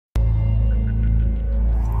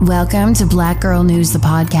Welcome to Black Girl News, the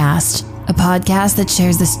podcast, a podcast that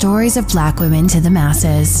shares the stories of Black women to the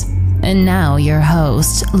masses. And now your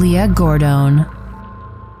host, Leah Gordon.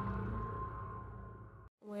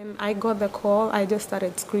 When I got the call, I just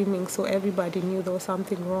started screaming, so everybody knew there was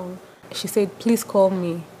something wrong. She said, "Please call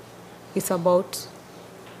me. It's about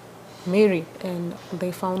Mary." And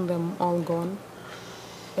they found them all gone.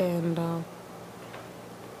 And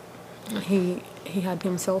he had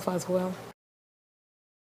himself as well.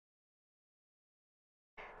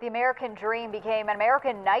 The American dream became an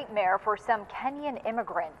American nightmare for some Kenyan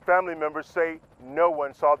immigrants. Family members say no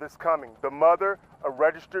one saw this coming. The mother, a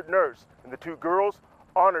registered nurse, and the two girls,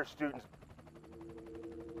 honor students.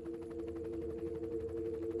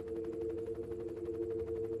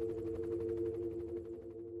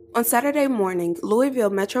 On Saturday morning, Louisville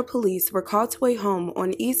Metro Police were called to a home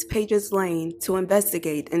on East Pages Lane to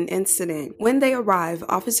investigate an incident. When they arrived,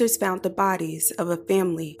 officers found the bodies of a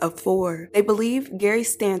family of 4. They believe Gary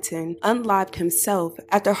Stanton unlived himself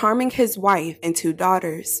after harming his wife and 2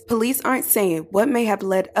 daughters. Police aren't saying what may have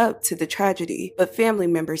led up to the tragedy, but family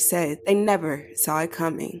members said they never saw it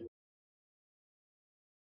coming.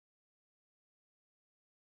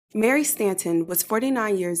 Mary Stanton was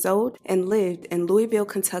 49 years old and lived in Louisville,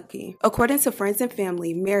 Kentucky. According to friends and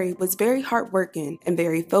family, Mary was very hardworking and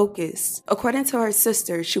very focused. According to her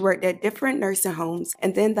sister, she worked at different nursing homes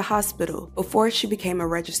and then the hospital before she became a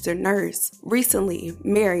registered nurse. Recently,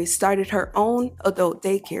 Mary started her own adult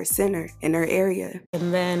daycare center in her area.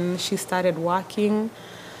 And then she started working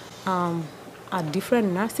at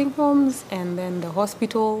different nursing homes, and then the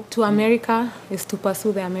hospital. To America is to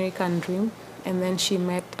pursue the American dream. And then she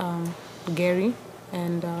met Gary,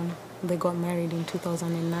 and they got married in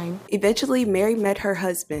 2009. Eventually, Mary met her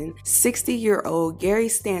husband, 60-year-old Gary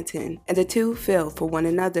Stanton, and the two fell for one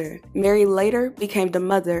another. Mary later became the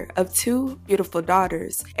mother of 2 beautiful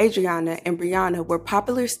daughters. Adriana and Brianna were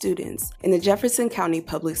popular students in the Jefferson County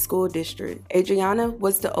Public School District. Adriana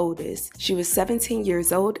was the oldest. She was 17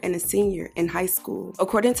 years old and a senior in high school.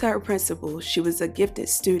 According to her principal, she was a gifted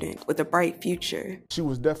student with a bright future. She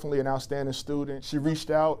was definitely an outstanding student. She reached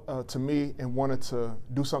out to me and wanted to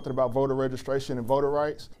do something about voter registration and voter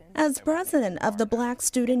rights. As president of the Black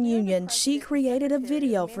Student Union, she created a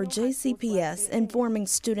video for JCPS informing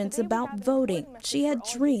students about voting. She had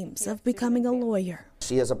dreams of becoming a lawyer.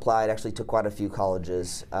 She has applied actually to quite a few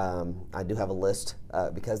colleges. I do have a list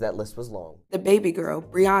because that list was long. The baby girl,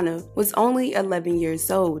 Brianna, was only 11 years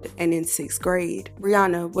old and in 6th grade.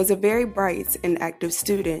 Brianna was a very bright and active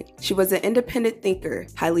student. She was an independent thinker,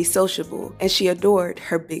 highly sociable, and she adored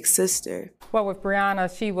her big sister. Well, with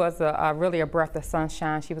Brianna, she was really a breath of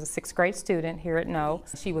sunshine. She was a 6th grade student here at No.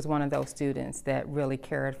 She was one of those students that really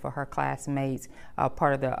cared for her classmates,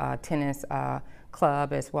 part of the tennis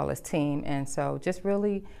club as well as team, and so just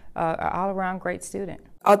really an all-around great student.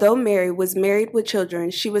 Although Mary was married with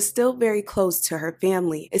children, she was still very close to her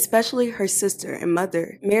family, especially her sister and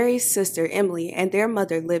mother. Mary's sister, Emily, and their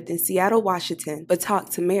mother lived in Seattle, Washington, but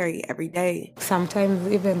talked to Mary every day.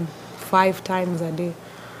 Sometimes even 5 times a day.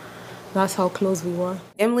 That's how close we were.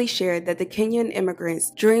 Emily shared that the Kenyan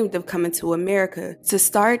immigrants dreamed of coming to America to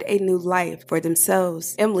start a new life for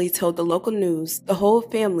themselves. Emily told the local news the whole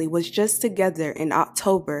family was just together in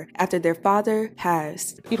October after their father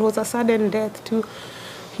passed. It was a sudden death too.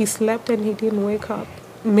 He slept and he didn't wake up.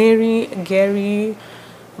 Mary, Gary,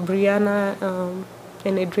 Brianna,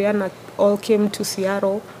 and Adriana all came to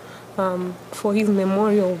Seattle for his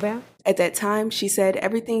memorial there. At that time, she said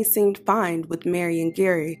everything seemed fine with Mary and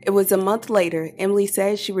Gary. It was a month later, Emily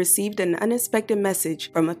said she received an unexpected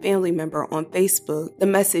message from a family member on Facebook. The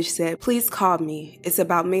message said, "Please call me. It's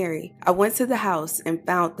about Mary. I went to the house and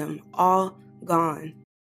found them all gone."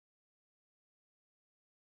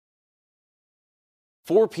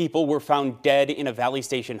 4 people were found dead in a Valley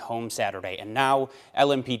Station home Saturday, and now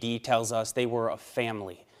LMPD tells us they were a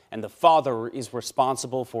family, and the father is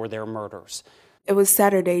responsible for their murders. It was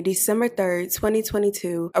Saturday, December 3rd,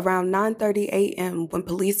 2022, around 9:30 a.m. when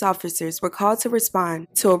police officers were called to respond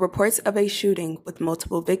to a report of a shooting with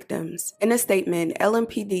multiple victims. In a statement,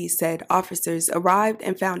 LMPD said officers arrived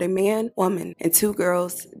and found a man, woman, and 2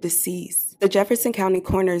 girls deceased. The Jefferson County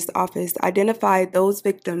Coroner's Office identified those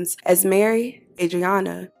victims as Mary,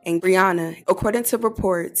 Adriana, and Brianna. According to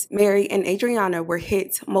reports, Mary and Adriana were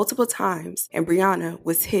hit multiple times and Brianna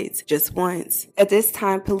was hit just once. At this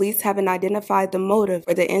time, police haven't identified the motive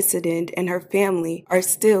for the incident and her family are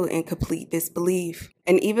still in complete disbelief.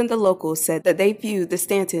 And even the locals said that they view the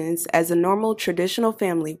Stantons as a normal traditional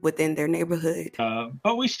family within their neighborhood.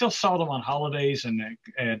 But we still saw them on holidays and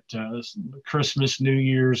at Christmas, New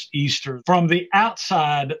Year's, Easter. From the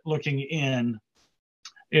outside looking in,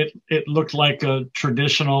 it looked like a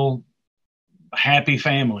traditional happy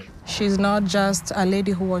family. She's not just a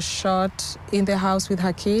lady who was shot in the house with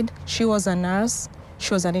her kid. She was a nurse.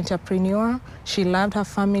 She was an entrepreneur. She loved her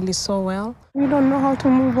family so well. We don't know how to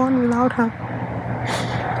move on without her.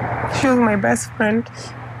 She was my best friend.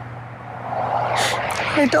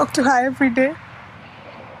 I talk to her every day.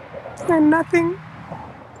 And nothing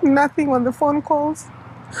on the phone calls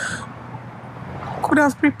could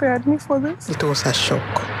have prepared me for this. It was a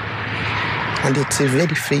shock. And it's very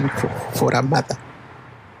painful for a mother.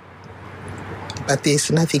 But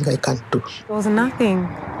there's nothing I can do. There was nothing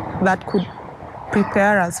that could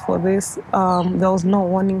prepare us for this. There was no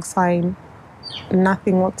warning sign,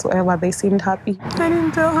 nothing whatsoever. They seemed happy. I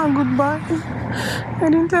didn't tell her goodbye. I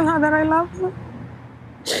didn't tell her that I love her.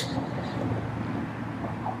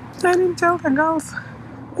 I didn't tell the girls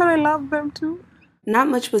that I love them too. Not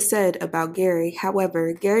much was said about Gary.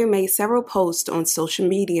 However, Gary made several posts on social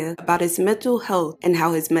media about his mental health and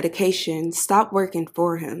how his medication stopped working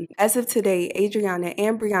for him. As of today, Adriana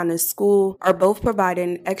and Brianna's school are both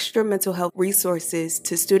providing extra mental health resources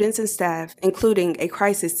to students and staff, including a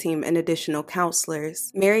crisis team and additional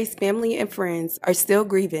counselors. Mary's family and friends are still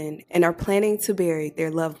grieving and are planning to bury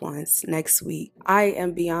their loved ones next week. I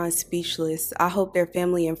am beyond speechless. I hope their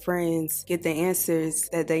family and friends get the answers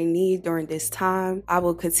that they need during this time. I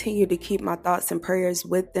will continue to keep my thoughts and prayers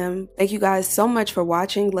with them. Thank you guys so much for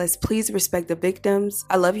watching. Let's please respect the victims.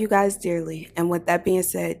 I love you guys dearly. And with that being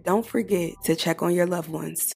said, don't forget to check on your loved ones.